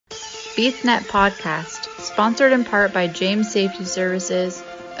BeastNet Podcast, sponsored in part by James Safety Services,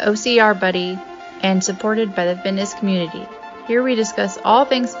 OCR Buddy, and supported by the fitness community. Here we discuss all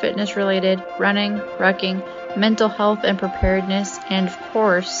things fitness related, running, rucking, mental health and preparedness, and of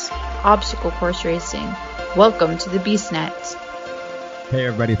course, obstacle course racing. Welcome to the BeastNet. Hey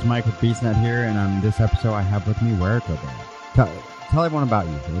everybody, it's Mike with BeastNet here, and on this episode I have with me Weriko Bear. Tell everyone about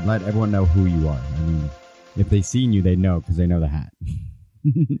you. Let everyone know who you are. I mean, if they seen you, they know because they know the hat.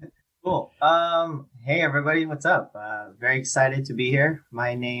 Cool. Hey everybody, what's up? Very excited to be here.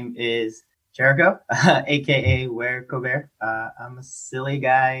 My name is Jericho, aka Weriko Bear. I'm a silly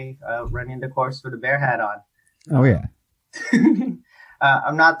guy running the course with a bear hat on. Oh yeah.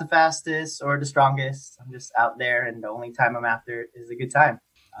 I'm not the fastest or the strongest. I'm just out there, and the only time I'm after is a good time.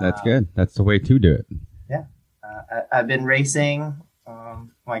 That's good. That's the way to do it. Yeah. I've been racing.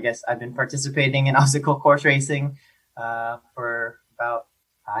 I guess I've been participating in obstacle course racing for about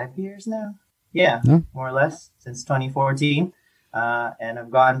 5 years now. Yeah, more or less, since 2014. And I've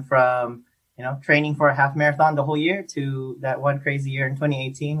gone from, training for a half marathon the whole year to that one crazy year in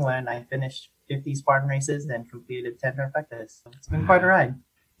 2018 when I finished 50 Spartan races and completed 10 trifectas. So it's been quite a ride.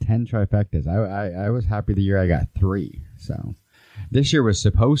 10 trifectas. I was happy the year I got 3. So this year was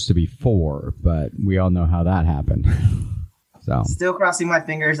supposed to be 4, but we all know how that happened. So still crossing my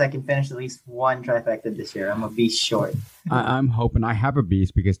fingers I can finish at least one trifecta this year. I'm a beast short. I'm hoping I have a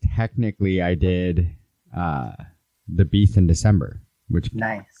beast because technically I did the beast in December, which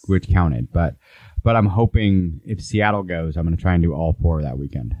counted. But I'm hoping if Seattle goes, I'm going to try and do all 4 that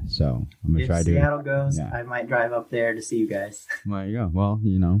weekend. So I'm going to try to do. If Seattle goes, I might drive up there to see you guys. Well, you go. Well,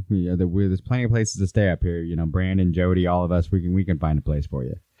 there's plenty of places to stay up here. Brandon, Jody, all of us, we can find a place for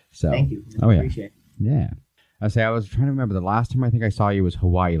you. So thank you. Appreciate it. Yeah. I was trying to remember the last time I think I saw you was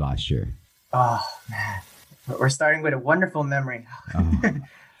Hawaii last year. Oh man, we're starting with a wonderful memory. Oh.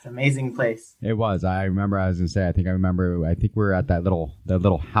 It's an amazing place. It was. I remember. I was gonna say. I think we were at that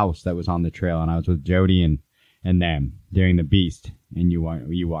little house that was on the trail, and I was with Jody and them during the beast, and you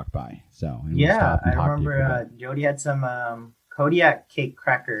walked by. So yeah, I remember Jody had some Kodiak cake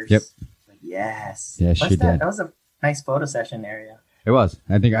crackers. Yep. Yes. Yes, she did. That was a nice photo session area. It was.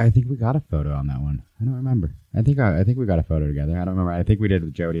 I think we got a photo on that one. I don't remember. I think we got a photo together. I don't remember. I think we did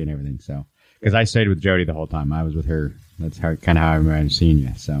with Jody and everything. So, because I stayed with Jody the whole time, I was with her. That's how I remember seeing you.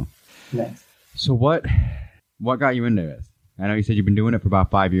 So, nice. So what got you into this? I know you said you've been doing it for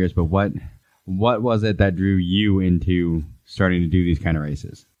about 5 years, but what was it that drew you into starting to do these kind of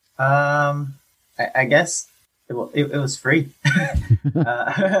races? I guess it was free.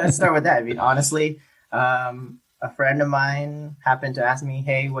 Let's start with that. I mean, honestly, a friend of mine happened to ask me,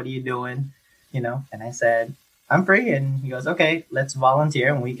 "Hey, what are you doing?" And I said, "I'm free." And he goes, "Okay, let's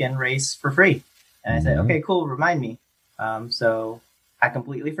volunteer and we can race for free." And I said, "Okay, cool. Remind me." So I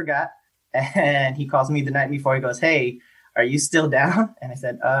completely forgot. And he calls me the night before. He goes, "Hey, are you still down?" And I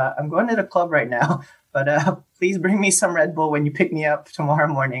said, "I'm going to the club right now, but please bring me some Red Bull when you pick me up tomorrow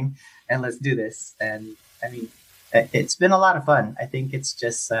morning and let's do this." And I mean, it's been a lot of fun. I think it's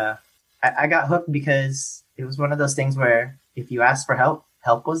just, I got hooked because it was one of those things where if you asked for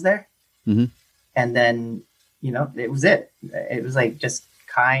help was there. Mm-hmm. And then, it was it. It was like just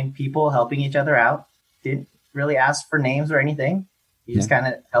kind people helping each other out. Didn't really ask for names or anything. You just kind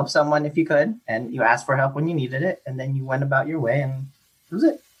of help someone if you could, and you asked for help when you needed it, and then you went about your way, and that was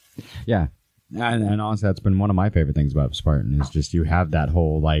it. Yeah. And honestly, that's been one of my favorite things about Spartan is just you have that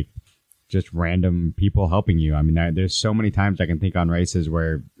whole, just random people helping you. I mean, there's so many times I can think on races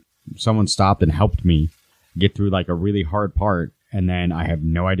where someone stopped and helped me get through a really hard part, and then I have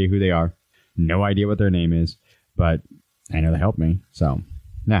no idea who they are, no idea what their name is, but I know they helped me. So,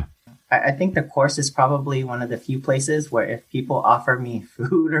 yeah. I think the course is probably one of the few places where if people offer me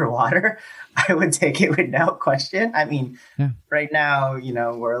food or water, I would take it without question. I mean, Right now,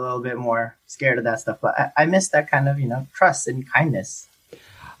 we're a little bit more scared of that stuff, but I miss that kind of, trust and kindness.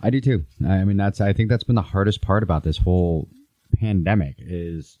 I do too. I mean, I think that's been the hardest part about this whole pandemic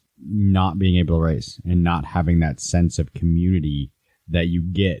is not being able to race and not having that sense of community that you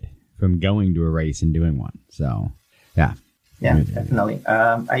get from going to a race and doing one. So, yeah. Yeah, definitely.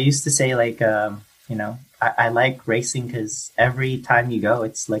 I used to say I like racing because every time you go,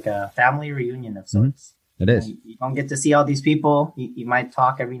 it's like a family reunion of sorts. It is. You don't get to see all these people. You might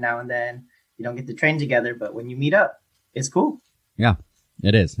talk every now and then. You don't get to train together, but when you meet up, it's cool. Yeah,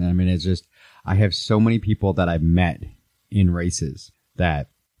 it is. I mean, it's just, I have so many people that I've met in races that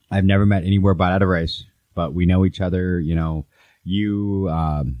I've never met anywhere but at a race, but we know each other, you,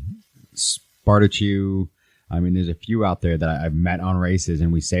 Spartachu, I mean, there's a few out there that I've met on races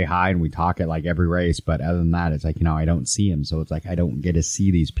and we say hi and we talk at like every race. But other than that, it's like, I don't see them. So it's like I don't get to see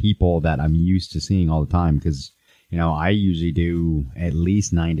these people that I'm used to seeing all the time because, I usually do at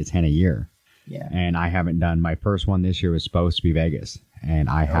least 9 to 10 a year. Yeah. And I haven't done my first one this year was supposed to be Vegas. And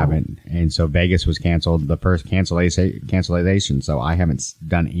I haven't. And so Vegas was canceled, the first cancellation. So I haven't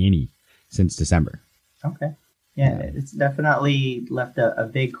done any since December. Okay. Yeah, it's definitely left a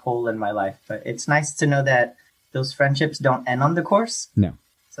big hole in my life. But it's nice to know that those friendships don't end on the course. No.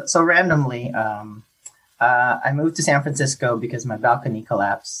 So randomly, I moved to San Francisco because my balcony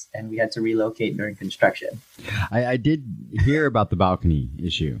collapsed and we had to relocate during construction. I did hear about the balcony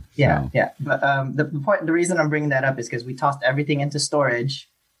issue. Yeah, yeah. But the reason I'm bringing that up is because we tossed everything into storage,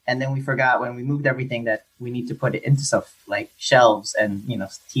 and then we forgot when we moved everything that we need to put it into stuff like shelves and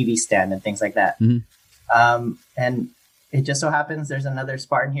TV stand and things like that. Mm-hmm. And it just so happens there's another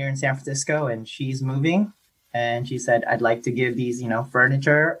Spartan here in San Francisco, and she's moving, and she said, "I'd like to give these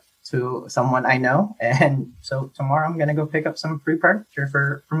furniture to someone I know." And so tomorrow I'm going to go pick up some free furniture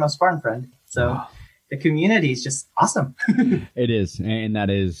from a Spartan friend. So the community is just awesome. It is. And that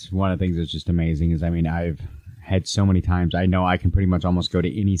is one of the things that's just amazing is, I've had so many times, I know I can pretty much almost go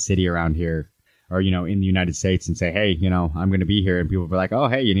to any city around here or, in the United States and say, hey, I'm going to be here. And people will be like, oh,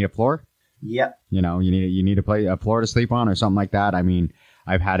 hey, you need a floor? Yep. You need a floor to sleep on or something like that.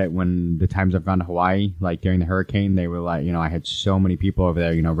 I've had it when the times I've gone to Hawaii, like during the hurricane, they were like, I had so many people over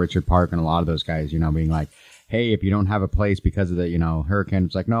there, Richard Park and a lot of those guys, being like, hey, if you don't have a place because of the, hurricane,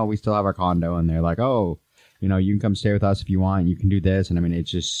 it's like, no, we still have our condo. And they're like, oh, you can come stay with us if you want. You can do this. And it's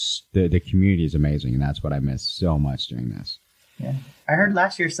just the community is amazing. And that's what I miss so much during this. Yeah. I heard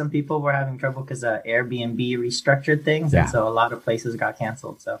last year some people were having trouble because Airbnb restructured things. Yeah. And so a lot of places got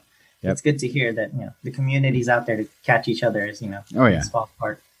canceled. So Yep. It's good to hear that, the community's out there to catch each other as, Oh, yeah. fall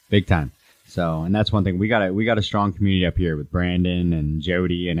apart. Big time. So, and that's one thing we got a strong community up here with Brandon and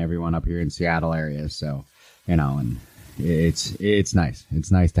Jody and everyone up here in Seattle area. So, and it's nice.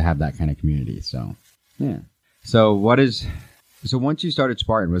 It's nice to have that kind of community. So, yeah. So once you started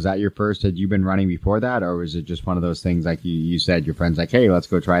Spartan, was that your first, had you been running before that? Or was it just one of those things like you said, your friend's like, hey, let's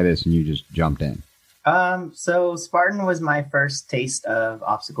go try this. And you just jumped in? So Spartan was my first taste of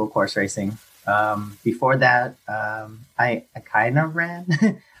obstacle course racing. Before that, I kind of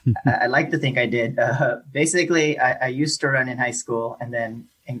ran. I like to think I did. Basically, I used to run in high school, and then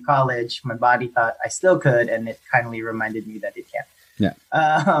in college, my body thought I still could, and it kindly reminded me that it can't.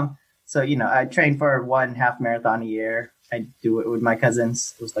 Yeah. So, I trained for 1 half marathon a year. I do it with my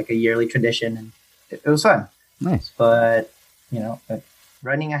cousins. It was like a yearly tradition, and it was fun. Nice. But,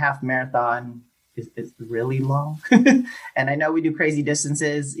 running a half marathon is really long. And I know we do crazy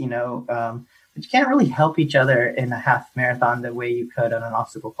distances, but you can't really help each other in a half marathon the way you could on an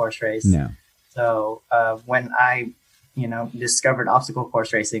obstacle course race. No. So when I, discovered obstacle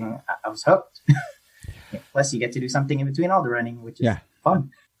course racing, I was hooked. Plus, you get to do something in between all the running, which is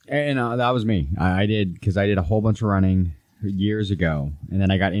fun. And that was me. I did, because I did a whole bunch of running years ago, and then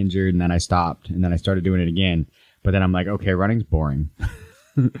I got injured, and then I stopped, and then I started doing it again. But then I'm like, okay, running's boring.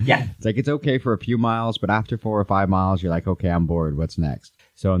 Yeah. It's like, it's okay for a few miles, but after 4 or 5 miles, you're like, okay, I'm bored. What's next?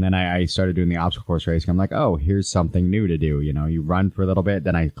 So, and then I started doing the obstacle course racing. I'm like, oh, here's something new to do. You run for a little bit,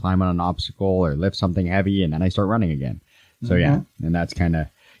 then I climb on an obstacle or lift something heavy, and then I start running again. So, yeah, and that's kind of,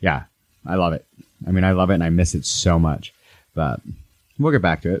 I love it. I love it, and I miss it so much. But we'll get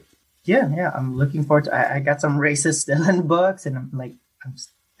back to it. Yeah. I'm looking forward to I got some races still in the books, and I'm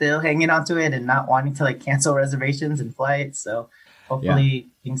still hanging on to it and not wanting to cancel reservations and flights. So hopefully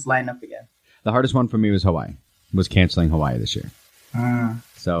things line up again. The hardest one for me was Hawaii, was canceling Hawaii this year.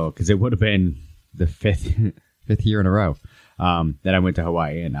 So, because it would have been the fifth year in a row that I went to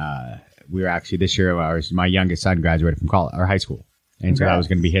Hawaii. And we were actually, this year, my youngest son graduated from college or high school. And so that was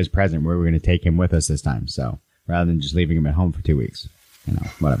going to be his present, where we were going to take him with us this time. So rather than just leaving him at home for 2 weeks,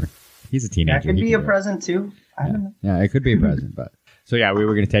 whatever. He's a teenager. That could be a present too. I don't know. Yeah, it could be a present. But so, we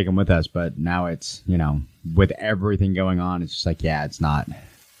were going to take him with us. But now it's, with everything going on, it's just like, it's not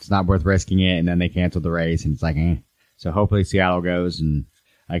worth risking it. And then they canceled the race, and it's like, So hopefully Seattle goes and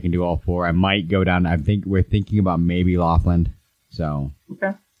I can do all 4. I might go down. We're thinking about maybe Laughlin. So,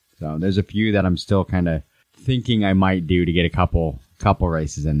 okay. So there's a few that I'm still kind of thinking I might do to get a couple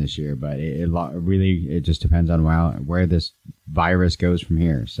races in this year. But it just depends on where this virus goes from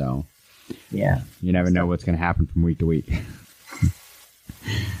here. So, yeah, you never know what's going to happen from week to week.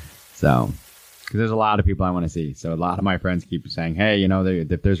 So, because there's a lot of people I want to see. So a lot of my friends keep saying, hey,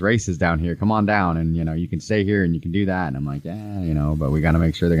 if there's races down here, come on down, and, you can stay here and you can do that. And I'm like, but we got to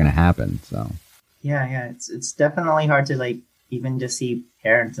make sure they're going to happen. So, yeah, it's definitely hard to even just see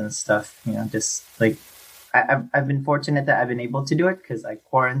parents and stuff, just I've been fortunate that I've been able to do it because I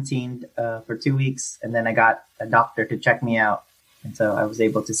quarantined for 2 weeks, and then I got a doctor to check me out, and so I was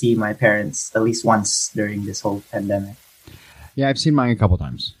able to see my parents at least once during this whole pandemic. Yeah, I've seen mine a couple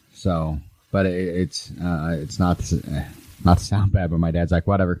times. So, but it's not to sound bad, but my dad's like,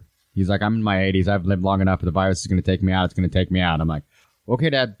 whatever. He's like, I'm in my 80s. I've lived long enough. If the virus is going to take me out, it's going to take me out. I'm like, okay,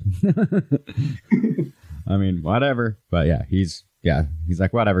 Dad. I mean, whatever. But yeah, he's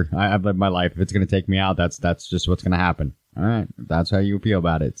like, whatever. I've lived my life. If it's going to take me out, that's just what's going to happen. All right, that's how you feel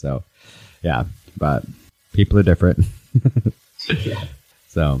about it. So, yeah, but people are different. Yeah.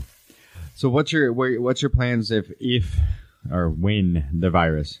 So what's your plans if or when the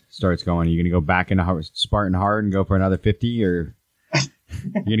virus starts going? Are you going to go back into Spartan Hard and go for another 50, or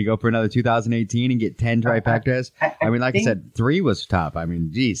you're going to go for another 2018 and get 10 trifectas? I mean, like I said, 3 was top. I mean,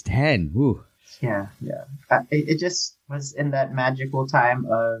 geez, 10. Woo. Yeah. It just was in that magical time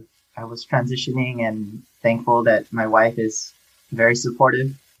of I was transitioning, and thankful that my wife is very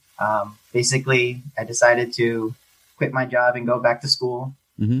supportive. Basically, I decided to quit my job and go back to school.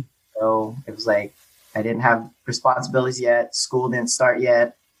 Mm-hmm. So it was like I didn't have responsibilities yet. School didn't start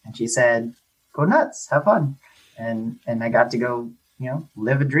yet. And she said, go nuts, have fun. And I got to go,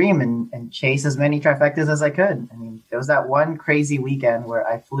 live a dream and chase as many trifectas as I could. I mean, there was that one crazy weekend where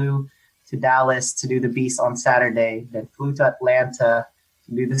I flew to Dallas to do the Beast on Saturday, then flew to Atlanta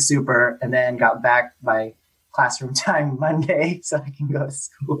to do the Super, and then got back by classroom time Monday so I can go to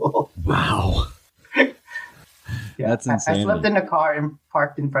school. Wow. Yeah, that's insane. I slept in a car and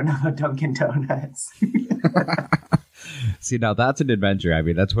parked in front of a Dunkin' Donuts. See, now that's an adventure. I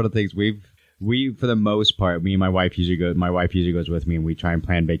mean, that's one of the things we for the most part, me and my wife usually goes with me, and we try and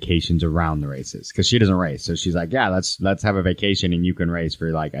plan vacations around the races because she doesn't race. So she's like, yeah, let's have a vacation and you can race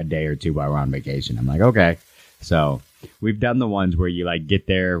for like a day or two while we're on vacation. I'm like, okay. So we've done the ones where you like get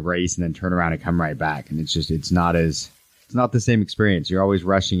there, race, and then turn around and come right back. And it's not the same experience. You're always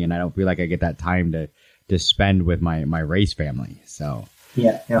rushing, and I don't feel like I get that time to spend with my race family. So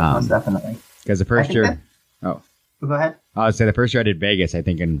yeah, most definitely. Because the first year, go ahead. I would say the first year I did Vegas, I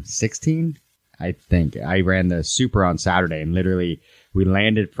think in 16, I think I ran the Super on Saturday, and literally we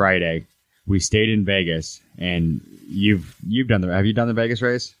landed Friday. We stayed in Vegas, and have you done the Vegas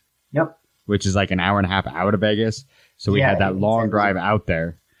race? Yep. Which is like an hour and a half out of Vegas. So we had that long drive out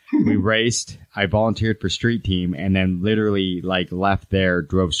there. We raced. I volunteered for street team, and then literally like left there,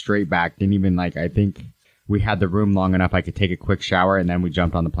 drove straight back. Didn't even I think we had the room long enough I could take a quick shower, and then we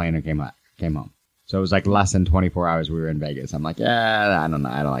jumped on the plane and came home. So it was like less than 24 hours we were in Vegas. I'm like, yeah, I don't know.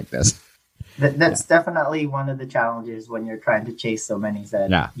 I don't like this. That's definitely one of the challenges when you're trying to chase so many.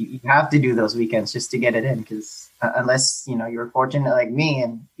 That you have to do those weekends just to get it in, because unless you're fortunate like me,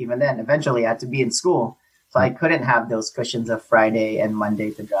 and even then, eventually I had to be in school, so I couldn't have those cushions of Friday and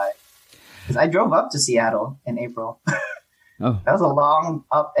Monday to drive. Because I drove up to Seattle in April. Oh, that was a long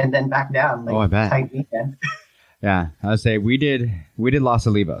up and then back down. I bet. Tight weekend. Yeah, I would say we did Los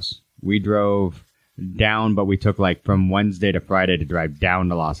Olivos. We drove down, but we took like from Wednesday to Friday to drive down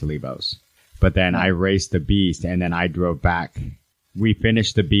to Los Olivos. But then I raced the Beast, and then I drove back. We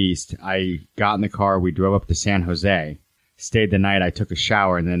finished the Beast. I got in the car. We drove up to San Jose, stayed the night. I took a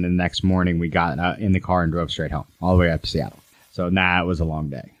shower, and then the next morning we got in the car and drove straight home, all the way up to Seattle. So it was a long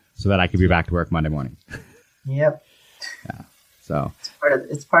day, so that I could be back to work Monday morning. Yep. Yeah. So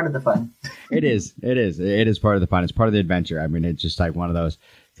it's part of the fun. It is part of the fun. It's part of the adventure. I mean, it's just like one of those,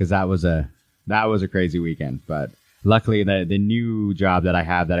 because that was a crazy weekend. But luckily, the new job that I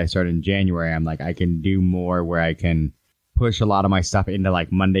have that I started in January, I'm like, I can do more where I can push a lot of my stuff into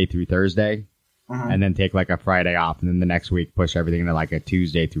like Monday through Thursday, and then take like a Friday off, and then the next week push everything into like a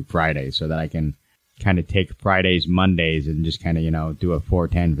Tuesday through Friday, so that I can kind of take Fridays, Mondays, and just kind of do a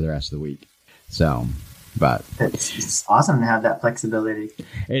 4-10 for the rest of the week. So. But it's awesome to have that flexibility.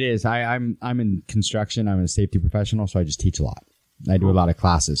 It is. I'm in construction. I'm a safety professional, so I just teach a lot. I do a lot of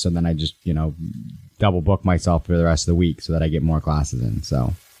classes, so then I just double book myself for the rest of the week so that I get more classes in.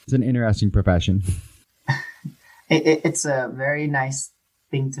 So it's an interesting profession. It's a very nice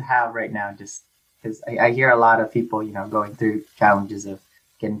thing to have right now, just because I hear a lot of people going through challenges of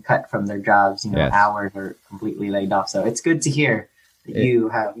getting cut from their jobs. Yes. Hours or completely laid off. So it's good to hear that you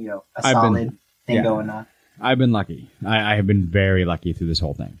have a solid thing going on. I've been lucky. I have been very lucky through this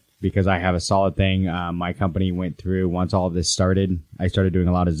whole thing, because I have a solid thing. My company went through, once all of this started, I started doing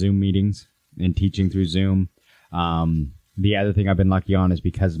a lot of Zoom meetings and teaching through Zoom. The other thing I've been lucky on is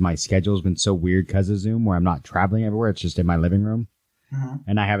because my schedule's been so weird because of Zoom, where I'm not traveling everywhere. It's just in my living room.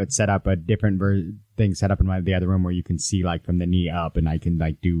 And I have it set up, a different thing set up in the other room where you can see like from the knee up, and I can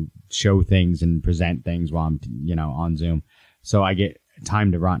like show things and present things while I'm, on Zoom. So I get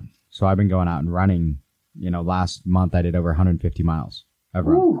time to run. So I've been going out and running last month I did over 150 miles of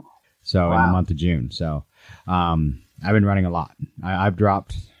running. Ooh. So in Wow. the month of June. So I've been running a lot. I've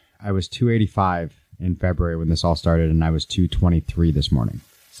dropped. I was 285 in February when this all started, and I was 223 this morning.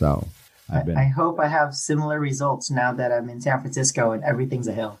 So I've been. I hope I have similar results now that I'm in San Francisco and everything's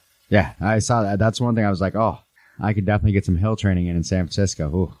a hill. Yeah, I saw that. That's one thing I was like, oh, I could definitely get some hill training in San Francisco.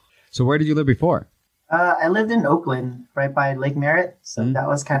 Ooh. So where did you live before? I lived in Oakland, right by Lake Merritt. So that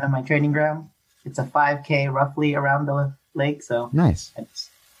was kind of my training ground. It's a 5K roughly around the lake. So Nice. I just,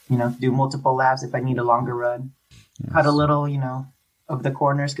 do multiple laps if I need a longer run. Yes. Cut a little, of the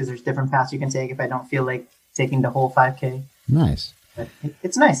corners because there's different paths you can take if I don't feel like taking the whole 5K. Nice. But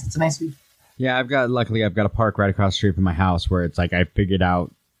it's nice. It's a nice view. Yeah, luckily I've got a park right across the street from my house where it's like I figured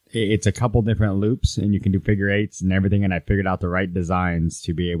out it's a couple different loops and you can do figure eights and everything. And I figured out the right designs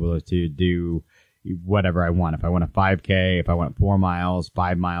to be able to do whatever I want. If I want a 5K, if I want 4 miles,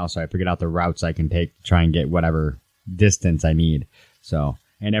 5 miles. So I figured out the routes I can take to try and get whatever distance I need. So,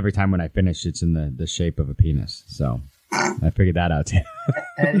 and every time when I finish, it's in the shape of a penis. So I figured that out too.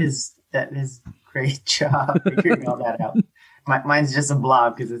 That is great job figuring all that out. Mine's just a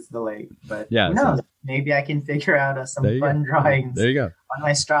blob because it's the lake. But Yeah, who knows? Maybe I can figure out some There you fun go. drawings There you go. on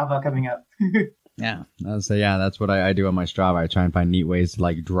my Strava coming up. Yeah. So yeah, that's what I do on my Strava. I try and find neat ways to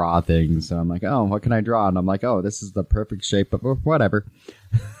like draw things. So I'm like, oh, what can I draw? And I'm like, oh, this is the perfect shape of whatever.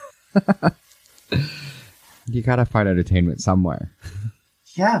 You gotta find entertainment somewhere.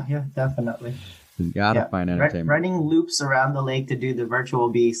 Yeah, definitely. You gotta find entertainment. Running loops around the lake to do the virtual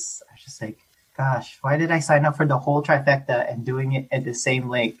beasts. I was just like, gosh, why did I sign up for the whole trifecta and doing it at the same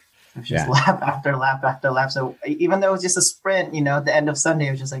lake? It was just lap after lap after lap. So even though it was just a sprint, at the end of Sunday,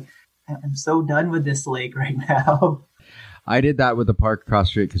 I was just like, I'm so done with this lake right now. I did that with the park across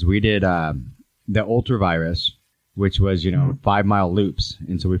the street because we did the Ultravirus, which was 5 mile loops,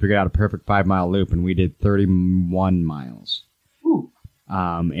 and so we figured out a perfect 5 mile loop, and we did 31 miles. Ooh.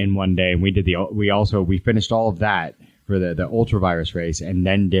 In one day, and we finished all of that for the Ultravirus race, and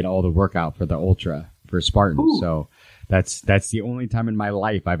then did all the workout for the Ultra for Spartan. Ooh. So that's the only time in my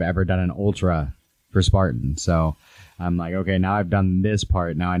life I've ever done an Ultra for Spartan. So I'm like, okay, now I've done this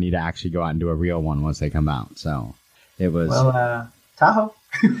part. Now I need to actually go out and do a real one once they come out. So it was Tahoe.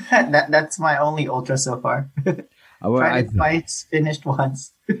 That's my only Ultra so far. Tried fights, finished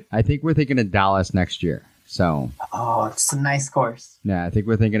once. I think we're thinking of Dallas next year. So it's a nice course. Yeah, I think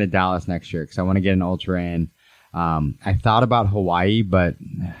we're thinking of Dallas next year because I want to get an Ultra in. I thought about Hawaii, but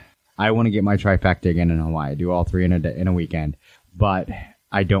I want to get my trifecta again in Hawaii. Do all three in a weekend, but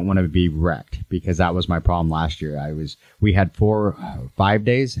I don't want to be wrecked because that was my problem last year. We had 5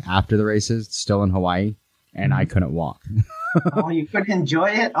 days after the races still in Hawaii, and I couldn't walk. Oh, you couldn't enjoy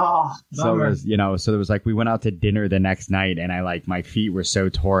it? Oh, so it was, so it was like we went out to dinner the next night, and my feet were so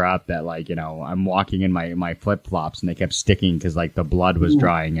tore up that I'm walking in my flip flops, and they kept sticking because the blood was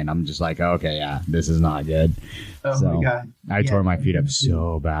drying, and I'm just like, okay, yeah, this is not good. Oh my God! I tore my feet up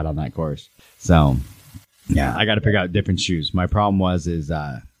so bad on that course. So yeah, I got to figure out different shoes. My problem is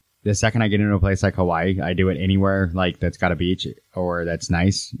the second I get into a place like Hawaii, I do it anywhere that's got a beach or that's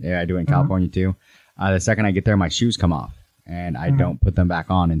nice. Yeah, I do it in California too. The second I get there, my shoes come off. And I don't put them back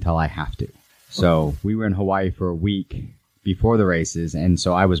on until I have to. So we were in Hawaii for a week before the races, and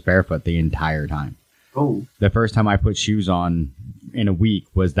so I was barefoot the entire time. Oh. The first time I put shoes on in a week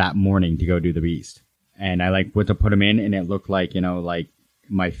was that morning to go do the beast. And I went to put them in, and it looked like,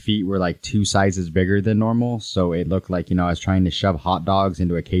 my feet were 2 sizes bigger than normal. So it looked like, I was trying to shove hot dogs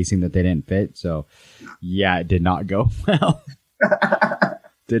into a casing that they didn't fit. So yeah, it did not go well.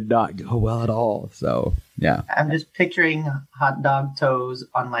 Did not go well at all. So yeah, I'm just picturing hot dog toes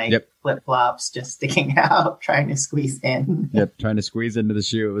on my flip flops just sticking out, trying to squeeze in. Yep, trying to squeeze into the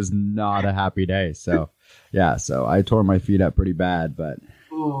shoe. It was not a happy day. So yeah, so I tore my feet up pretty bad, but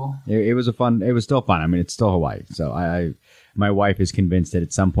it was it was still fun. I mean, it's still Hawaii. So my wife is convinced that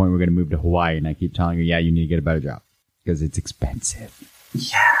at some point we're going to move to Hawaii, and I keep telling her, yeah, you need to get a better job because it's expensive.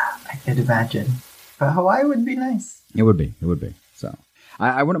 Yeah, I could imagine. But Hawaii would be nice. It would be. So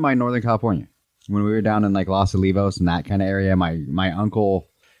I wouldn't mind Northern California. When we were down in Los Olivos and that kind of area, my uncle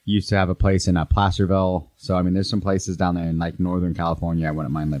used to have a place in Placerville. So, I mean, there's some places down there in Northern California I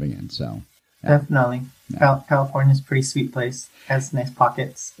wouldn't mind living in. So, yeah. Definitely. Yeah. California's a pretty sweet place. Has nice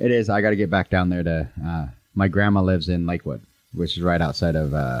pockets. It is. I got to get back down there to, my grandma lives in Lakewood, which is right outside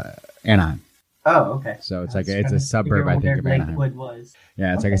of Anaheim. Oh, okay. So it's it's a suburb, I think, of Anaheim. Lakewood was.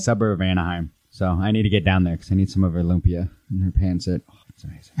 Yeah, it's like a suburb of Anaheim. So I need to get down there because I need some of her lumpia and her pancit. Oh, it's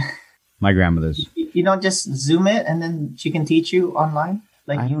amazing. My grandmother's. You don't just Zoom it and then she can teach you online?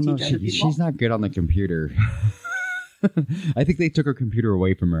 I don't know. She's not good on the computer. I think they took her computer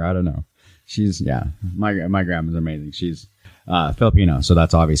away from her. I don't know. She's my grandma's amazing. She's Filipino, so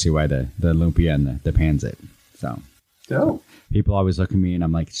that's obviously why the lumpia and the pancit. So people always look at me and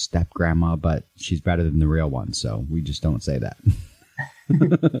I'm like step grandma, but she's better than the real one. So we just don't say that.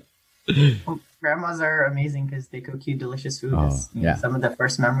 Grandmas are amazing because they cook you delicious food. Some of the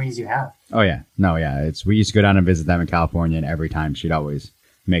first memories you have. Oh yeah, we used to go down and visit them in California, and every time she'd always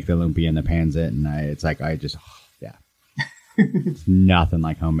make the lumpia and the pancit, and it's nothing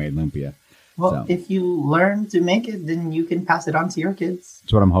like homemade lumpia. Well, if you learn to make it, then you can pass it on to your kids.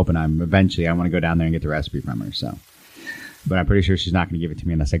 That's what I'm hoping. I want to go down there and get the recipe from her. So, but I'm pretty sure she's not going to give it to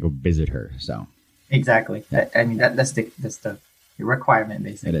me unless I go visit her. So exactly. Yeah. That's the requirement,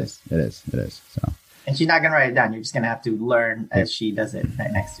 basically. It is. So, and she's not going to write it down. You're just going to have to learn as she does it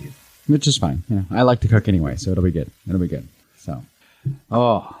right next to you. Which is fine. Yeah, I like to cook anyway, so it'll be good. So,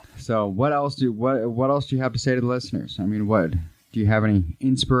 so what else do you have to say to the listeners? I mean, what do you have any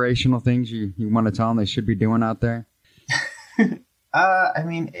inspirational things you want to tell them they should be doing out there? I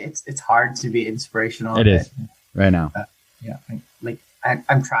mean, it's hard to be inspirational. It is right now.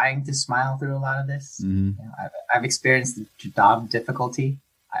 I'm trying to smile through a lot of this. Mm-hmm. I've experienced the job difficulty.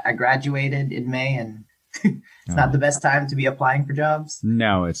 I graduated in May, and it's not the best time to be applying for jobs.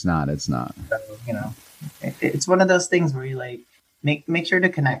 No, it's not. So, it's one of those things where you make sure to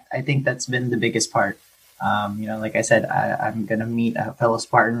connect. I think that's been the biggest part. Like I said, I'm gonna meet a fellow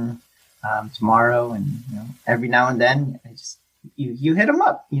Spartan tomorrow, and every now and then, you hit them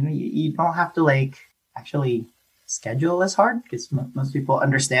up. You don't have to actually schedule as hard because most people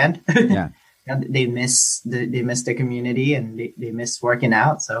understand. Yeah. They miss the community and they miss working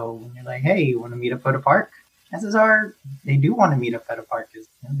out. So when you're like, hey, you want to meet up at a park? Chances are they do want to meet up at a park because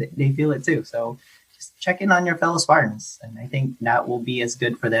they feel it too. So just check in on your fellow Spartans, and I think that will be as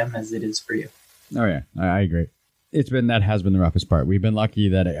good for them as it is for you. Oh yeah, I agree. That has been the roughest part. We've been lucky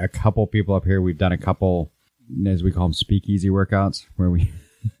that a couple people up here, we've done a couple, as we call them, speakeasy workouts, where we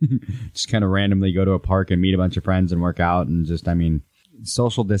just kind of randomly go to a park and meet a bunch of friends and work out and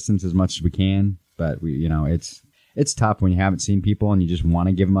social distance as much as we can. But it's tough when you haven't seen people and you just want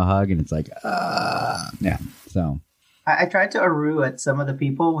to give them a hug, and it's like, yeah. So I tried to Aru at some of the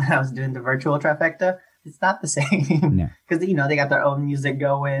people when I was doing the virtual trifecta. It's not the same because they got their own music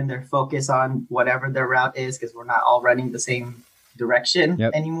going. They're focused on whatever their route is because we're not all running the same direction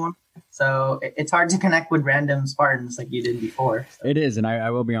anymore. So it's hard to connect with random Spartans like you did before. So. It is, and I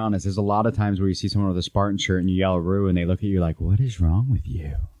will be honest. There's a lot of times where you see someone with a Spartan shirt and you yell "Roo," and they look at you like, "What is wrong with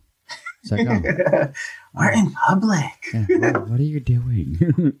you?" It's like, we're in public. Yeah, what are you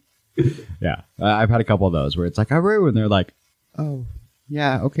doing? Yeah, I've had a couple of those where it's like, "Roo," and they're like, "Oh,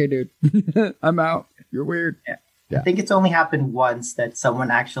 yeah, okay, dude, I'm out. You're weird." Yeah. I think it's only happened once that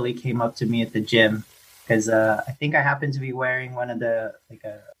someone actually came up to me at the gym because I think I happened to be wearing one of the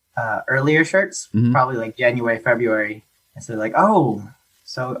earlier shirts, probably January, February. And so oh,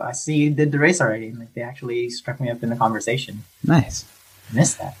 so I see you did the race already. And they actually struck me up in the conversation. Nice. I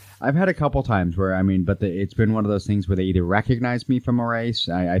missed that. I've had a couple times where, it's been one of those things where they either recognize me from a race.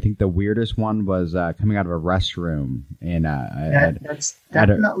 I think the weirdest one was coming out of a restroom in that's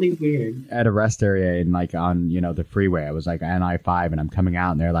definitely weird. At a rest area and on the freeway. I was on I-5 and I'm coming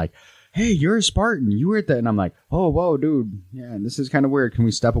out and they're like, "Hey, you're a Spartan. You were at that." And I'm like, "Oh, whoa, dude. Yeah, this is kind of weird. Can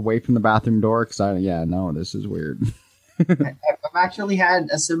we step away from the bathroom door? Because no, this is weird." I've actually had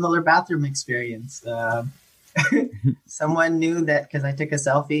a similar bathroom experience. Someone knew that because I took a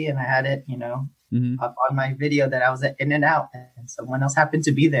selfie and I had it, up on my video that I was at In-N-Out, and someone else happened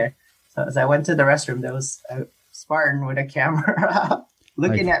to be there. So as I went to the restroom, there was a Spartan with a camera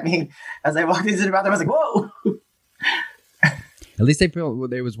looking at me as I walked into the bathroom. I was like, "Whoa!" At least they feel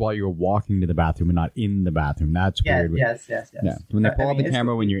it was while you were walking to the bathroom and not in the bathroom. That's weird. Yes. Yeah. When they pull out the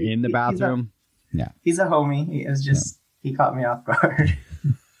camera when you're in the bathroom. He's a homie. It was just he caught me off guard.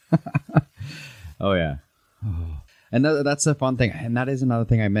 Oh yeah. Oh. And that's the fun thing. And that is another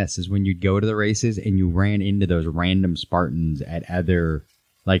thing I miss is when you go to the races and you ran into those random Spartans at other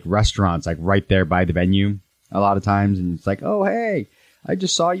restaurants, right there by the venue a lot of times. And it's like, "Oh, hey, I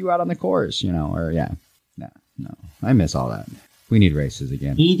just saw you out on the course," or no, I miss all that. We need races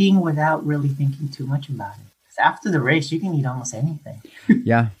again. Eating without really thinking too much about it. 'Cause after the race, you can eat almost anything.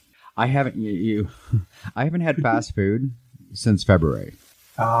 Yeah. I haven't I haven't had fast food since February.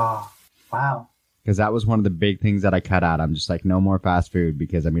 Oh, wow. Because that was one of the big things that I cut out. I'm just like, no more fast food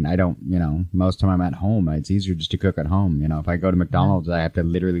because, I don't, most of the time I'm at home. It's easier just to cook at home. If I go to McDonald's, I have to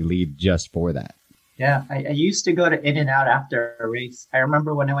literally leave just for that. Yeah, I used to go to In-N-Out after a race. I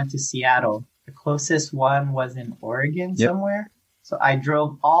remember when I went to Seattle, the closest one was in Oregon somewhere. So I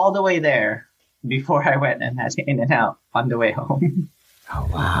drove all the way there before I went and had In-N-Out on the way home. Oh,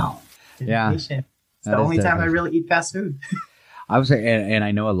 wow. Yeah. Dedication. It's That the is only time I dedication. really eat fast food. I would say, and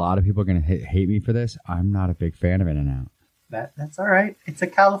I know a lot of people are going to hate me for this. I'm not a big fan of In-N-Out. That's all right. It's a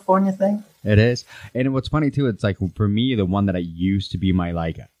California thing. It is. And what's funny, too, it's like, for me, the one that I used to be my,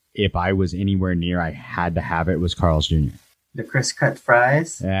 like, if I was anywhere near, I had to have it was Carl's Jr. The crisp cut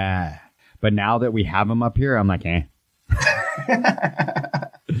fries. Yeah. But now that we have them up here, I'm like, eh.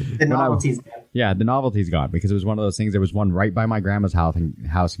 The novelty's there. Yeah, the novelty's gone because it was one of those things. There was one right by my grandma's house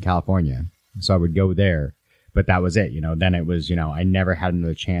in California. So I would go there, but that was it. Then it was, I never had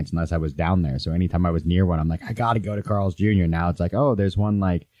another chance unless I was down there. So anytime I was near one, I'm like, I got to go to Carl's Jr. Now it's like, oh, there's one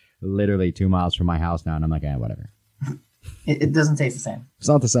like literally 2 miles from my house now. And I'm like, whatever. It doesn't taste the same. It's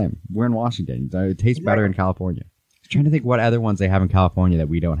not the same. We're in Washington. It tastes better in California. I'm trying to think what other ones they have in California that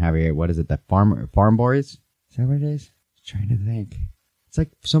we don't have here. What is it? The Farm Boys? Is that what it is? I'm trying to think. It's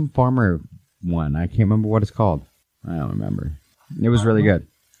like some farmer one. I can't remember what it's called. I don't remember. It was really good.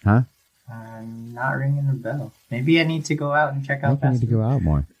 Huh? I'm not ringing a bell. Maybe I need to go out and check out I think I need to go out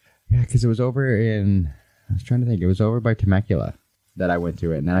more. Yeah, because it was over in... I was trying to think. It was over by Temecula that I went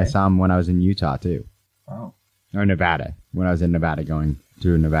to it. And then I saw them when I was in Utah, too. Oh. Or Nevada. When I was in Nevada, going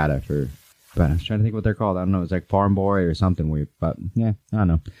through Nevada for... But I was trying to think what they're called. I don't know. It's like Farm Boy or something weird. But, yeah, I don't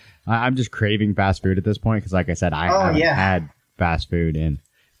know. I'm just craving fast food at this point because, like I said, I haven't had fast food in...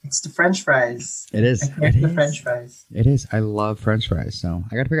 It's the French fries. It is. The French fries. It is. I love French fries. So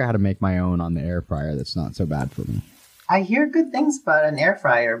I got to figure out how to make my own on the air fryer. That's not so bad for me. I hear good things about an air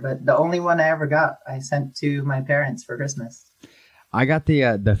fryer, but the only one I ever got, I sent to my parents for Christmas. I got the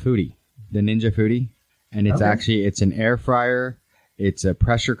Foodie, the Ninja Foodie, and it's it's an air fryer, it's a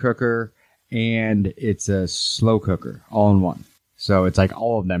pressure cooker, and it's a slow cooker all in one. So it's like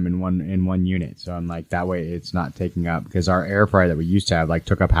all of them in one unit. So I'm like, that way it's not taking up, because our air fryer that we used to have like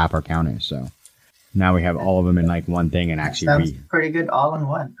took up half our counter. So now we have all of them in like one thing, and actually sounds pretty good all in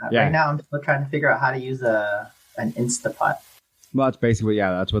one. Yeah. Right now I'm still trying to figure out how to use an Instapot. Well, it's basically,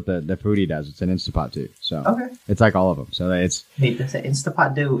 that's what the Foodie does. It's an Instapot too. So it's like all of them. So it's... Wait, does the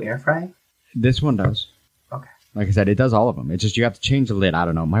Instapot do air fry? This one does. Okay. Like I said, it does all of them. It's just you have to change the lid. I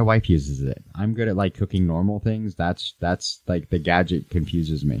don't know. My wife uses it. I'm good at like cooking normal things. That's like the gadget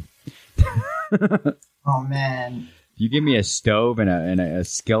confuses me. Oh man. You give me a stove and a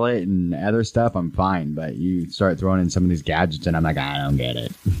skillet and other stuff, I'm fine. But you start throwing in some of these gadgets, and I'm like, I don't get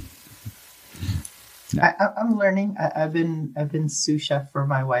it. No. I'm learning. I've been sous chef for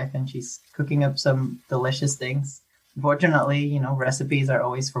my wife, and she's cooking up some delicious things. Unfortunately, recipes are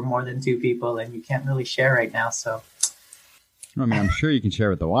always for more than 2 people, and you can't really share right now. So, I mean, I'm sure you can share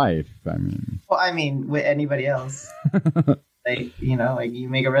with the wife. I mean, with anybody else. Like you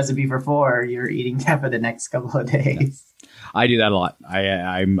make a recipe for 4, you're eating that for the next couple of days. I do that a lot.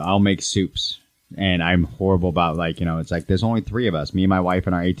 I'll make soups, and I'm horrible about it's like there's only 3 of us, me, my wife,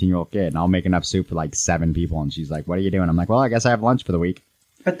 and our 18-year-old kid, and I'll make enough soup for like 7 people, and she's like, "What are you doing?" I'm like, "Well, I guess I have lunch for the week."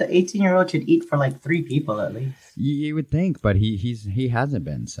 But the 18-year-old should eat for like 3 people at least. You would think, but he hasn't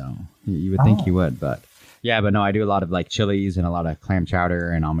been, so you would think he would. But yeah, but no, I do a lot of like chilies and a lot of clam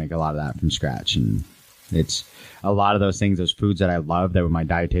chowder, and I'll make a lot of that from scratch. And it's a lot of those things, those foods that I love that with my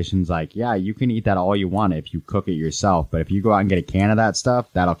dietitian's like, yeah, you can eat that all you want if you cook it yourself. But if you go out and get a can of that stuff,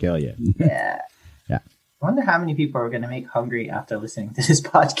 that'll kill you. Yeah. Yeah. I wonder how many people are going to make hungry after listening to this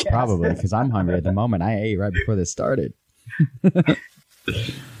podcast. Probably, because I'm hungry at the moment. I ate right before this started.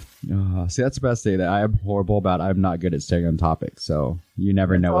 See, that's the best thing that I am horrible about. I'm not good at staying on topic, so you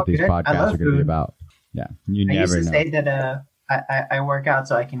never know what these podcasts are going to be about. Yeah, you never know. I used to say that I work out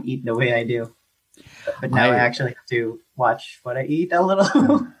so I can eat the way I do, but now I actually have to watch what I eat a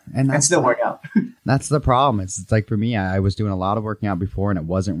little and still work out. That's the problem. It's like for me, I was doing a lot of working out before, and it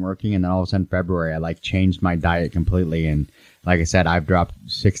wasn't working, and then all of a sudden February, I like changed my diet completely, and like I said, I've dropped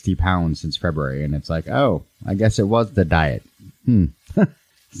 60 pounds since February, and it's like, oh, I guess it was the diet.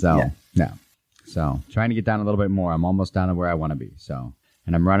 So, yeah. So, trying to get down a little bit more. I'm almost down to where I want to be. So,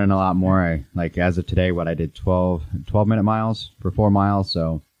 and I'm running a lot more. As of today, I did 12-minute miles for 4 miles.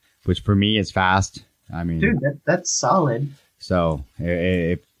 So, which for me is fast. I mean, dude, that's solid. So,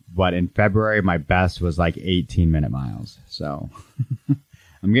 in February, my best was like 18-minute miles. So,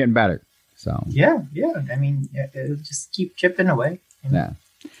 I'm getting better. So, yeah. I mean, just keep chipping away. Yeah.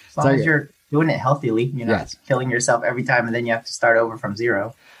 As long as you're doing it healthily, you're not killing yourself every time, and then you have to start over from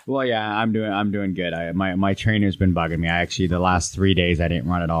zero. Well, yeah, I'm doing good. My trainer's been bugging me. The last 3 days I didn't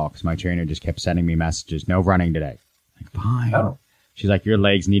run at all because my trainer just kept sending me messages. No running today. Like, fine. Oh. She's like, your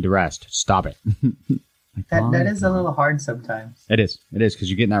legs need to rest. Stop it. Like, that is a little hard sometimes. It is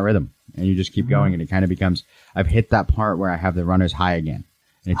because you get in that rhythm and you just keep going, and it kind of becomes. I've hit that part where I have the runner's high again,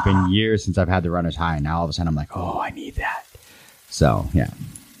 and it's been years since I've had the runner's high, and now all of a sudden I'm like, oh, I need that. So yeah.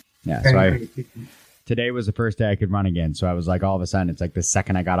 Yeah. Very, very Today was the first day I could run again. So I was like, all of a sudden, it's like the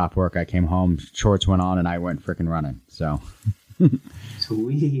second I got off work, I came home, shorts went on, and I went freaking running. So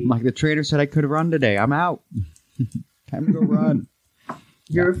sweet. I'm like, the trainer said I could run today. I'm out. Time to go run.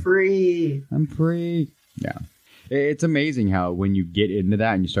 You're free. I'm free. Yeah. It's amazing how when you get into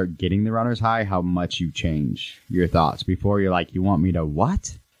that and you start getting the runner's high, how much you change your thoughts. Before you're like, you want me to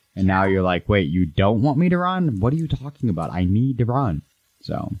what? And now you're like, wait, you don't want me to run? What are you talking about? I need to run.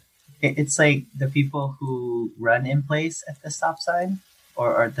 So it's like the people who run in place at the stop sign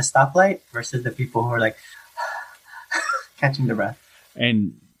or the stoplight versus the people who are like catching the breath.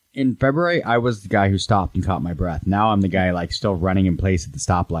 And in February, I was the guy who stopped and caught my breath. Now I'm the guy like still running in place at the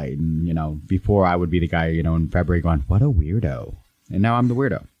stoplight. And, you know, before I would be the guy, you know, in February going, what a weirdo. And now I'm the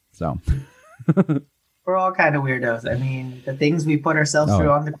weirdo. So we're all kind of weirdos. I mean, the things we put ourselves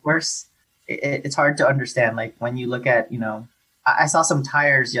through on the course, it's hard to understand. Like when you look at, you know, I saw some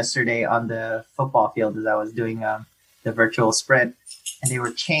tires yesterday on the football field as I was doing the virtual sprint, and they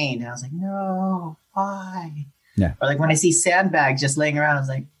were chained. And I was like, no, why? Yeah. Or like when I see sandbags just laying around, I was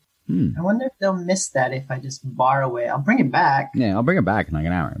like, I wonder if they'll miss that if I just bar away. I'll bring it back. Yeah, I'll bring it back in like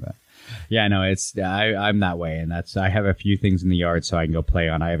an hour. But yeah, no, I'm that way, and I have a few things in the yard so I can go play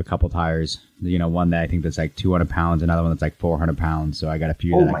on. I have a couple tires, you know, one that I think that's like 200 pounds, another one that's like 400 pounds. So I got a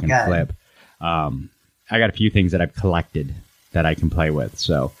few that I can flip. I got a few things that I've collected that I can play with.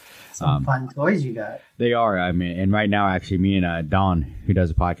 So some fun toys you got. They are. I mean, and right now, actually, me and Don, who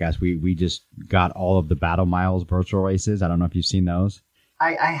does a podcast, we just got all of the Battle Miles virtual races. I don't know if you've seen those.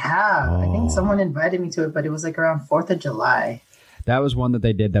 I have. I think someone invited me to it, but it was like around 4th of July. That was one that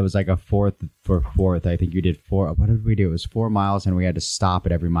they did that was like a fourth. I think you did 4. What did we do? It was 4 miles, and we had to stop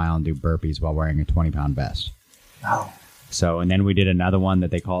at every mile and do burpees while wearing a 20-pound vest. Oh. So, and then we did another one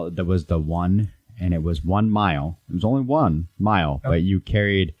that they called, that was the one, and it was 1 mile. It was only 1 mile, but you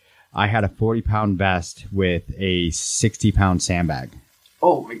carried, I had a 40-pound vest with a 60-pound sandbag.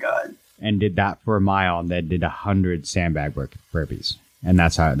 Oh my God. And did that for a mile, and then did 100 sandbag burpees. And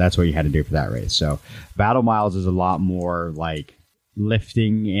that's what you had to do for that race. So Battle Miles is a lot more like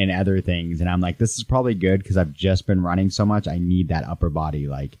lifting and other things. And I'm like, this is probably good because I've just been running so much. I need that upper body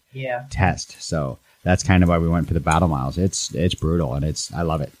test. So that's kind of why we went for the Battle Miles. It's brutal, and I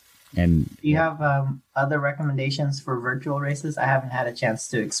love it. And do you have other recommendations for virtual races? I haven't had a chance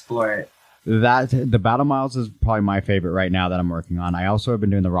to explore it. The Battle Miles is probably my favorite right now that I'm working on. I also have been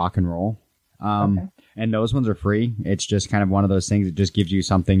doing the Rock and Roll. And those ones are free. It's just kind of one of those things. It just gives you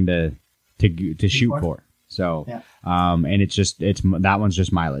something to shoot for. So, and that one's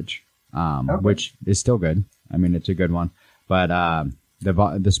just mileage, which is still good. I mean, it's a good one. But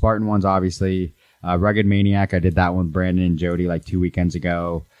the Spartan one's obviously Rugged Maniac. I did that one with Brandon and Jody like 2 weekends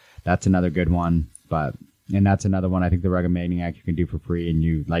ago. That's another good one. And that's another one. I think the Rugged Maniac you can do for free, and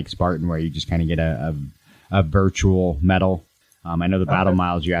you like Spartan where you just kind of get a virtual medal. I know the Battle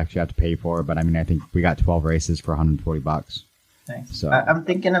Miles you actually have to pay for, but I mean, I think we got 12 races for $140. Nice. So I'm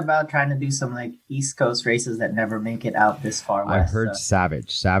thinking about trying to do some like East Coast races that never make it out this far west. I've heard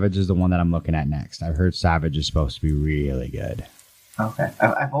Savage. Savage is the one that I'm looking at next. I've heard Savage is supposed to be really good. Okay.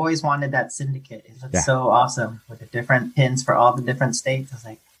 I've always wanted that syndicate. It looks so awesome with the different pins for all the different states. I was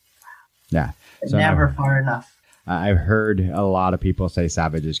like, wow. Yeah. So never far enough. I've heard a lot of people say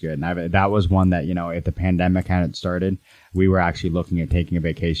Savage is good. And that was one that, you know, if the pandemic hadn't started, we were actually looking at taking a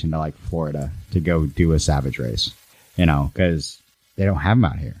vacation to like Florida to go do a Savage race, you know, because they don't have them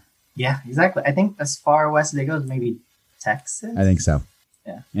out here. Yeah, exactly. I think as far west they go is maybe Texas. I think so.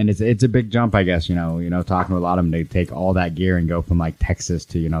 Yeah. And it's a big jump, I guess, you know, talking to a lot of them, they take all that gear and go from like Texas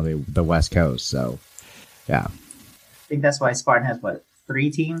to, you know, the West Coast. So, yeah. I think that's why Spartan has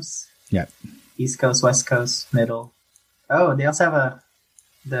 3 teams? Yeah. East Coast, West Coast, Middle. Oh, they also have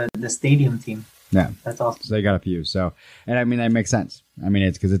the stadium team. Yeah, that's awesome. So they got a few. So, and I mean that makes sense. I mean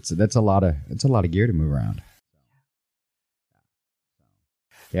it's because that's a lot of gear to move around.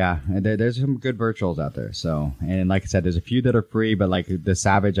 Yeah, there's some good virtuals out there. So, and like I said, there's a few that are free, but like the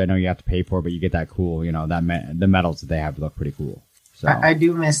Savage, I know you have to pay for, but you get that cool, you know, the medals that they have look pretty cool. So I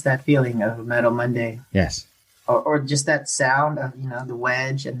do miss that feeling of Metal Monday. Yes. Or just that sound of, you know, the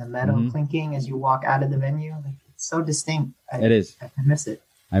wedge and the metal clinking as you walk out of the venue. Like, it's so distinct. It is. I miss it.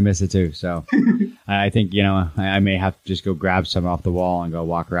 I miss it too. So I think, you know, I may have to just go grab some off the wall and go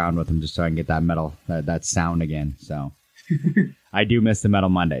walk around with them just so I can get that metal, that sound again. So I do miss the Metal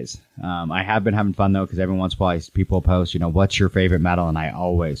Mondays. I have been having fun though, because every once in a while people post, you know, what's your favorite metal? And I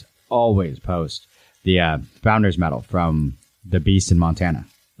always post the Founders Medal from the Beast in Montana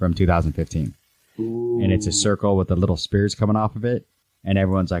from 2015. Ooh. And it's a circle with the little spears coming off of it. And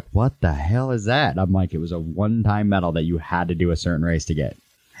everyone's like, what the hell is that? I'm like, it was a one-time medal that you had to do a certain race to get.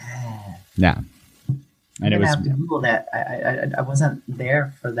 Yeah. And I'm it gonna was have to Google that. I wasn't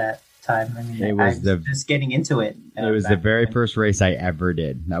there for that time. I mean, It I was was the- just getting into it. it was the back very then. first race I ever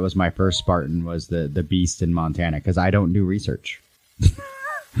did. That was my first Spartan, was the Beast in Montana, because I don't do research.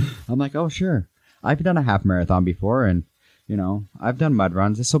 I'm like, oh sure, I've done a half marathon before, and I've done mud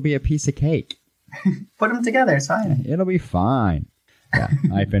runs. This will be a piece of cake. Put them together. It's fine. It'll be fine. Yeah,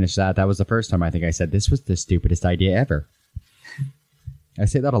 I finished that. That was the first time I think I said this was the stupidest idea ever. I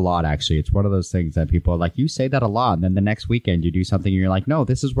say that a lot, actually. It's one of those things that people are like, you say that a lot, and then the next weekend you do something and you're like, no,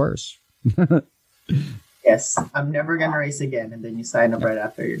 this is worse. Yes, I'm never gonna race again, and then you sign up right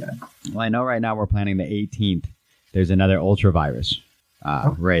after you're done. Well, I know right now we're planning the 18th. There's another ultra virus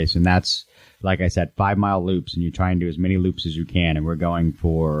race, and that's, like I said, 5-mile loops, and you try and do as many loops as you can, and we're going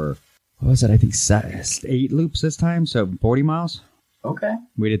for, what was it? I think 8 loops this time, so 40 miles. Okay.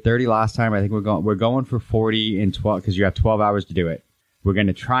 We did 30 last time. I think we're going for 40 in 12 because you have 12 hours to do it. We're going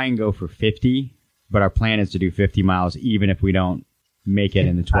to try and go for 50, but our plan is to do 50 miles even if we don't make it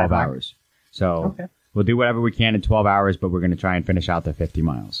in the 12 hours. So we'll do whatever we can in 12 hours, but we're going to try and finish out the 50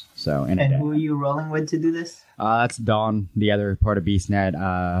 miles. So in a And day. who are you rolling with to do this? That's Dawn, the other part of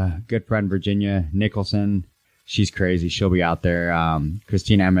BeastNet. Good friend Virginia Nicholson. She's crazy. She'll be out there.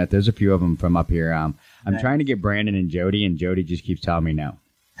 Christina Emmett. There's a few of them from up here. I'm trying to get Brandon and Jody, and Jody just keeps telling me no.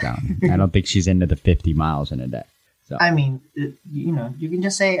 So I don't think she's into the 50 miles in a day. So I mean, you can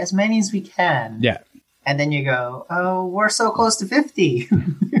just say as many as we can. yeah. And then you go, oh, we're so close to 50.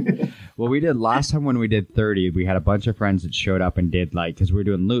 Well, we did last time when we did 30, we had a bunch of friends that showed up and did because we were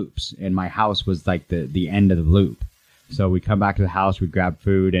doing loops, and my house was like the end of the loop. So we come back to the house, we grab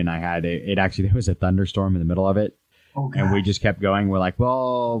food, and I had it actually, there was a thunderstorm in the middle of it. Oh, And we just kept going. We're like,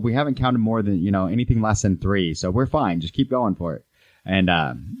 well, we haven't counted more than, anything less than 3. So we're fine. Just keep going for it. And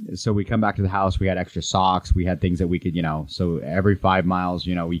so we come back to the house. We had extra socks. We had things that we could, so every 5 miles,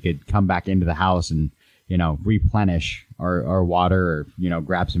 we could come back into the house and, replenish our water or,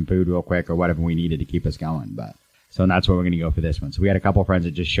 grab some food real quick or whatever we needed to keep us going. But so that's where we're going to go for this one. So we had a couple friends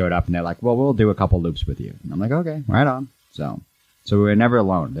that just showed up and they're like, well, we'll do a couple loops with you. And I'm like, okay, right on. So we were never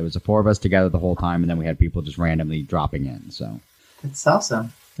alone. There was the 4 of us together the whole time. And then we had people just randomly dropping in. So It's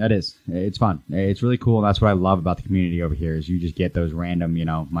awesome. that is. It's fun. It's really cool. And that's what I love about the community over here is you just get those random,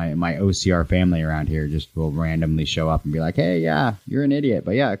 my OCR family around here just will randomly show up and be like, hey, yeah, you're an idiot.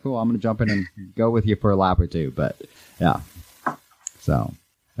 But yeah, cool. I'm going to jump in and go with you for a lap or two. But yeah. So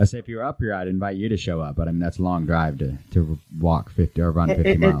I say if you're up here, I'd invite you to show up. But I mean, that's a long drive to walk 50 or run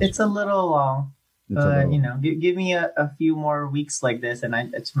 50 miles. It's a little long. It's a little- Give me a few more weeks like this, and I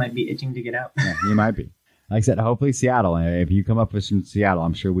just might be itching to get out. Yeah, you might be. Like I said, hopefully Seattle. If you come up with some Seattle,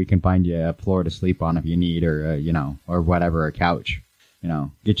 I'm sure we can find you a floor to sleep on if you need, or or whatever, a couch.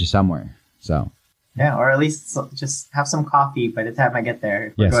 Get you somewhere. So Yeah, or at least just have some coffee by the time I get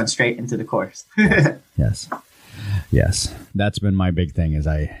there. We're Yes. going straight into the course. yes, that's been my big thing. Is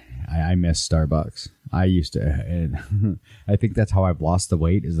I miss Starbucks. I used to, and I think that's how I've lost the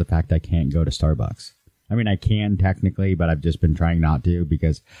weight. Is the fact I can't go to Starbucks. I mean, I can technically, but I've just been trying not to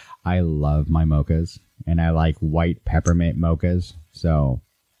because I love my mochas and I like white peppermint mochas. So,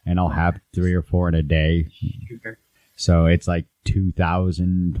 and I'll have 3 or 4 in a day. So it's like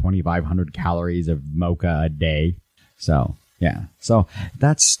 2,500 calories of mocha a day. So yeah, so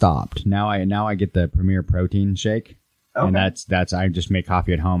that's stopped. Now I get the Premier Protein shake, and that's I just make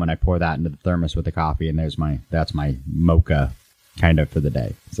coffee at home and I pour that into the thermos with the coffee, and that's my mocha kind of for the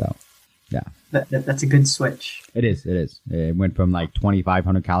day. So yeah. That's a good switch. It is. It went from like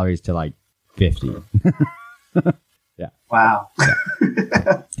 2,500 calories to like 50. Yeah. Wow.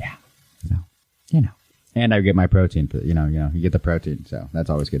 Yeah. And I get my protein for, you get the protein. So that's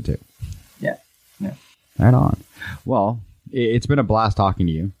always good too. Yeah. Right on. Well, it's been a blast talking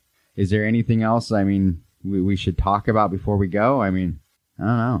to you. Is there anything else, I mean, we should talk about before we go? I mean, I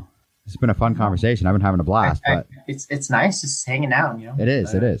don't know. It's been a fun conversation. I've been having a blast, but it's nice just hanging out, It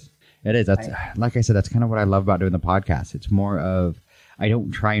is. That's like I said, that's kind of what I love about doing the podcast. It's more of, I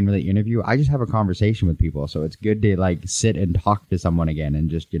don't try and really interview. I just have a conversation with people. So it's good to like sit and talk to someone again and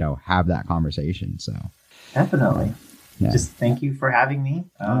just, have that conversation. So definitely. yeah. Just thank you for having me.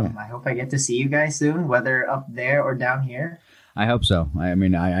 Yeah. I hope I get to see you guys soon, whether up there or down here. I hope so. I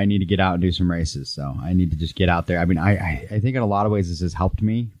mean, I need to get out and do some races. So I need to just get out there. I mean, I think in a lot of ways this has helped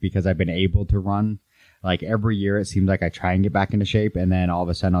me because I've been able to run. Like every year, it seems like I try and get back into shape, and then all of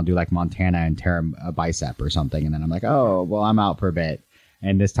a sudden I'll do like Montana and tear a bicep or something, and then I'm like, oh, well, I'm out for a bit.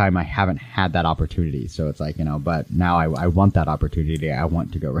 And this time I haven't had that opportunity, so it's like, but now I want that opportunity. I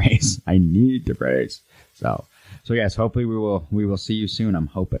want to go race. I need to race. So So yes, hopefully we will see you soon. I'm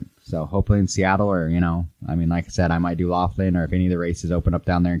hoping. So hopefully in Seattle, or I mean, like I said, I might do Laughlin, or if any of the races open up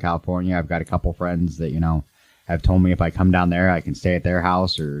down there in California, I've got a couple friends that have told me if I come down there, I can stay at their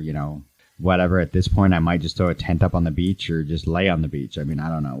house, or whatever. At this point, I might just throw a tent up on the beach, or just lay on the beach. I mean, I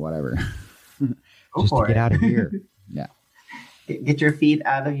don't know, whatever. Just to get out of here. Yeah. Get your feet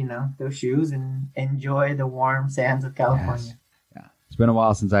out of those shoes and enjoy the warm sands of California. Yes. It's been a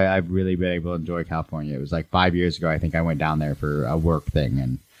while since I've really been able to enjoy California. It was like 5 years ago, I think I went down there for a work thing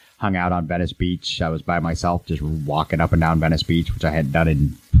and hung out on Venice Beach. I was by myself, just walking up and down Venice Beach, which I hadn't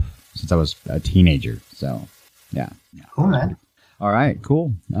done since I was a teenager. So, yeah. Cool, man. All right,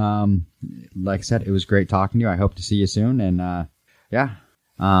 cool. Like I said, it was great talking to you. I hope to see you soon. And, I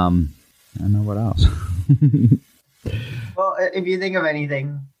don't know what else. Well, if you think of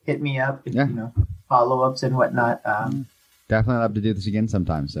anything, hit me up. Follow-ups and whatnot. Definitely love to do this again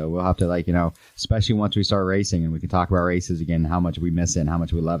sometime. So we'll have to especially once we start racing and we can talk about races again, how much we miss it and how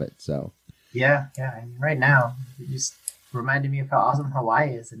much we love it. So yeah. I mean, right now, it just reminded me of how awesome Hawaii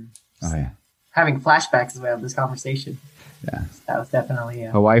is, and having flashbacks as we have this conversation. Yeah, that was definitely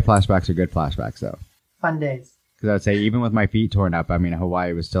Hawaii flashbacks are good flashbacks, though. Fun days. Because I'd say even with my feet torn up, I mean,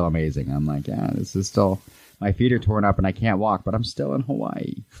 Hawaii was still amazing. I'm like, this is still, my feet are torn up and I can't walk, but I'm still in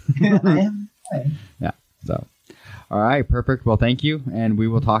Hawaii. I am. Yeah. So. All right, perfect. Well, thank you, and we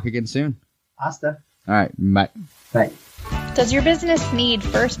will talk again soon. Hasta. All right, bye. Bye. Does your business need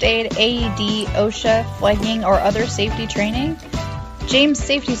first aid, AED, OSHA, flagging, or other safety training? James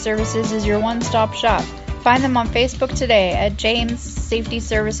Safety Services is your one-stop shop. Find them on Facebook today at James Safety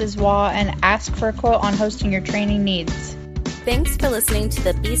Services WA and ask for a quote on hosting your training needs. Thanks for listening to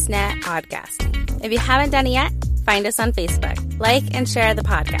the BeastNet podcast. If you haven't done it yet, find us on Facebook. Like and share the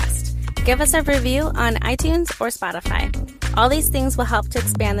podcast. Give us a review on iTunes or Spotify. All these things will help to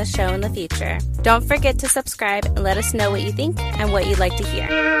expand the show in the future. Don't forget to subscribe and let us know what you think and what you'd like to hear.